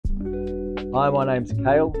Hi, my name's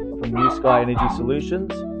Cale from ESY Energy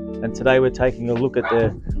Solutions, and today we're taking a look at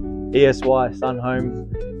the ESY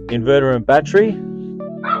SUNHOME inverter and battery.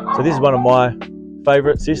 So this is one of my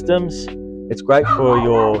favourite systems. It's great for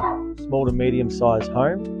your small to medium sized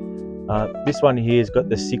home. This one here has got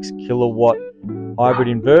the 6 kilowatt hybrid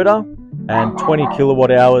inverter and 20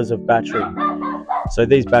 kilowatt hours of battery. So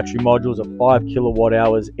these battery modules are 5 kilowatt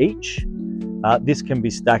hours each. This can be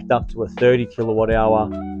stacked up to a 30 kilowatt hour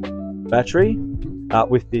battery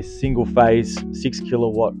with this single phase 6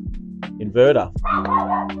 kilowatt inverter.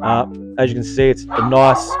 As you can see, it's a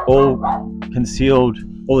nice, all concealed,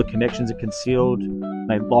 all the connections are concealed.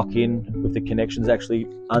 They lock in with the connections actually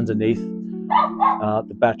underneath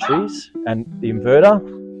the batteries and the inverter.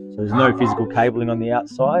 So there's no physical cabling on the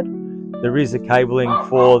outside. There is the cabling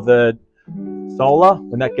for the solar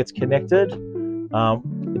when that gets connected.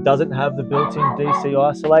 It doesn't have the built-in DC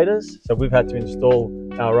isolators, so we've had to install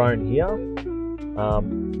our own here.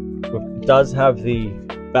 It does have the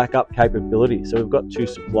backup capability, so we've got two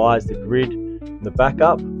supplies, the grid and the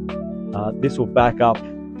backup. This will back up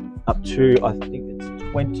to, I think it's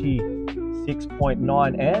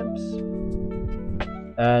 26.9 amps,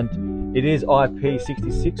 and it is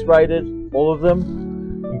IP66 rated, all of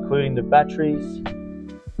them, including the batteries.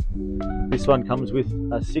 This one comes with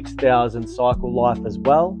a 6,000 cycle life as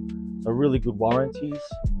well, so really good warranties.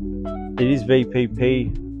 It is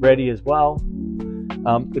VPP ready as well.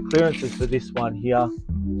 The clearances for this one here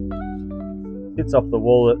sits off the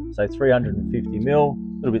wall at say 350 mil, a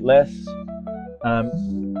little bit less.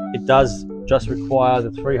 It does just require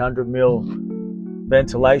the 300 mil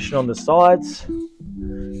ventilation on the sides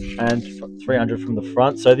and 300 from the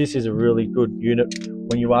front. So this is a really good unit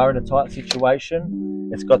when you are in a tight situation.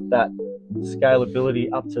 It's got that scalability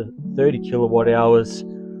up to 30 kilowatt hours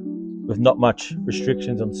with not much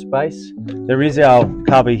restrictions on space. There is our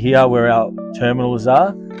cover here where our terminals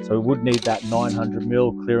are, so we would need that 900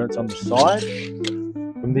 mil clearance on the side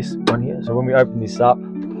from this one here. So when we open this up,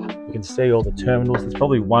 you can see all the terminals. It's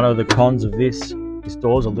probably one of the cons of this. This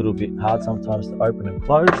door's a little bit hard sometimes to open and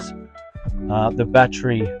close. The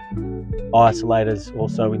battery isolators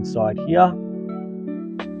also inside here.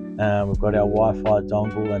 We've got our Wi-Fi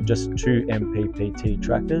dongle and just two MPPT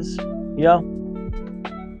trackers here.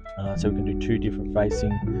 So we can do two different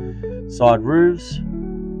facing side roofs.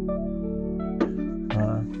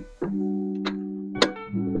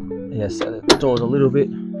 Yes, so the door's a little bit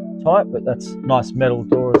tight, but that's nice metal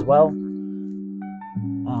door as well.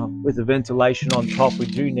 With the ventilation on top, we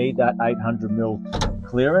do need that 800 mil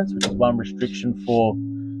clearance, which is one restriction for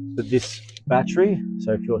this battery.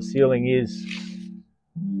 So if your ceiling is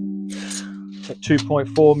at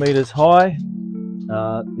 2.4 meters high,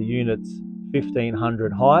 the unit's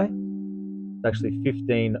 1500 high. It's actually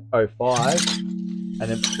 1505, and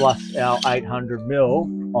then plus our 800 mil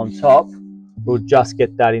on top, we'll just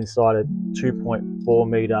get that inside a 2.4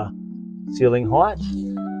 meter ceiling height.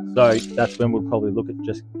 So that's when we'll probably look at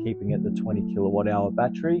just keeping it the 20 kilowatt hour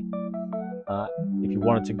battery. If you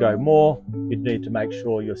wanted to go more, you'd need to make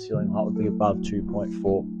sure your ceiling height would be above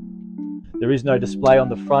 2.4. There is no display on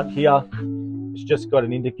the front here. It's just got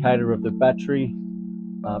an indicator of the battery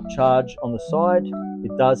charge on the side.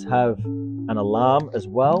 It does have an alarm as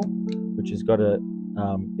well, which has got a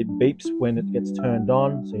it beeps when it gets turned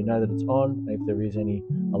on, so you know that it's on. And if there is any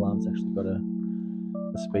alarms, actually got a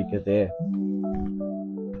speaker there.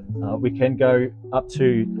 We can go up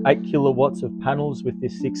to 8 kilowatts of panels with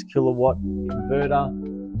this 6 kilowatt inverter,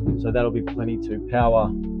 so that'll be plenty to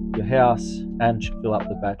power your house and fill up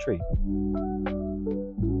the battery.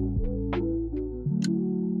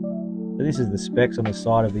 So this is the specs on the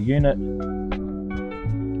side of the unit.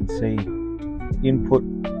 You can see input,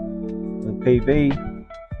 the PV,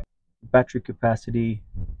 battery capacity,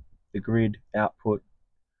 the grid output,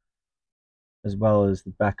 as well as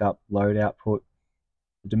the backup load output.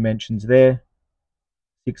 The dimensions there,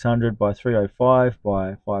 600 by 305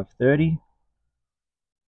 by 530.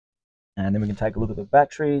 And then we can take a look at the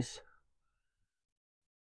batteries.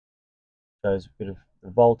 Shows a bit of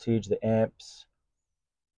the voltage, the amps,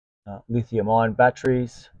 lithium-ion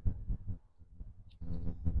batteries.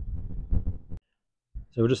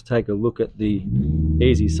 So we'll just take a look at the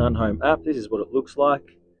ESY SUNHOME app. This is what it looks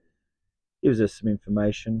like. Gives us some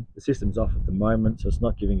information. The system's off at the moment, so it's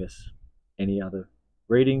not giving us any other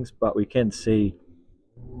readings, but we can see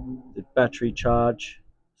the battery charge,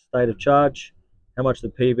 state of charge, how much the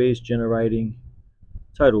PV is generating,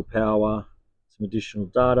 total power, some additional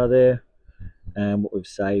data there, and what we've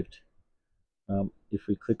saved. If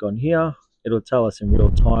we click on here, it'll tell us in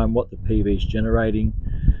real time what the PV is generating,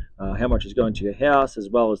 how much is going to your house, as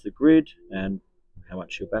well as the grid and how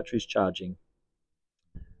much your battery's charging.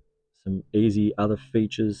 Some easy other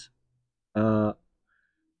features are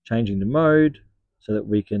changing the mode so that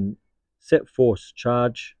we can set force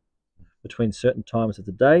charge between certain times of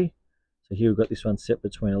the day. So here we've got this one set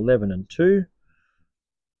between 11 and 2,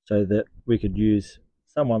 so that we could use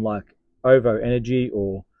someone like OVO Energy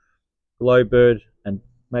or Glowbird and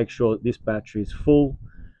make sure that this battery is full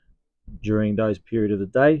during those periods of the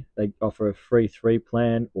day. They offer a free 3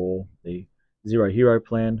 plan or the Zero Hero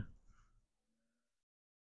plan,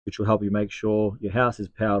 which will help you make sure your house is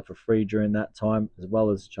powered for free during that time, as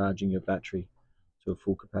well as charging your battery to a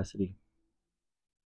full capacity.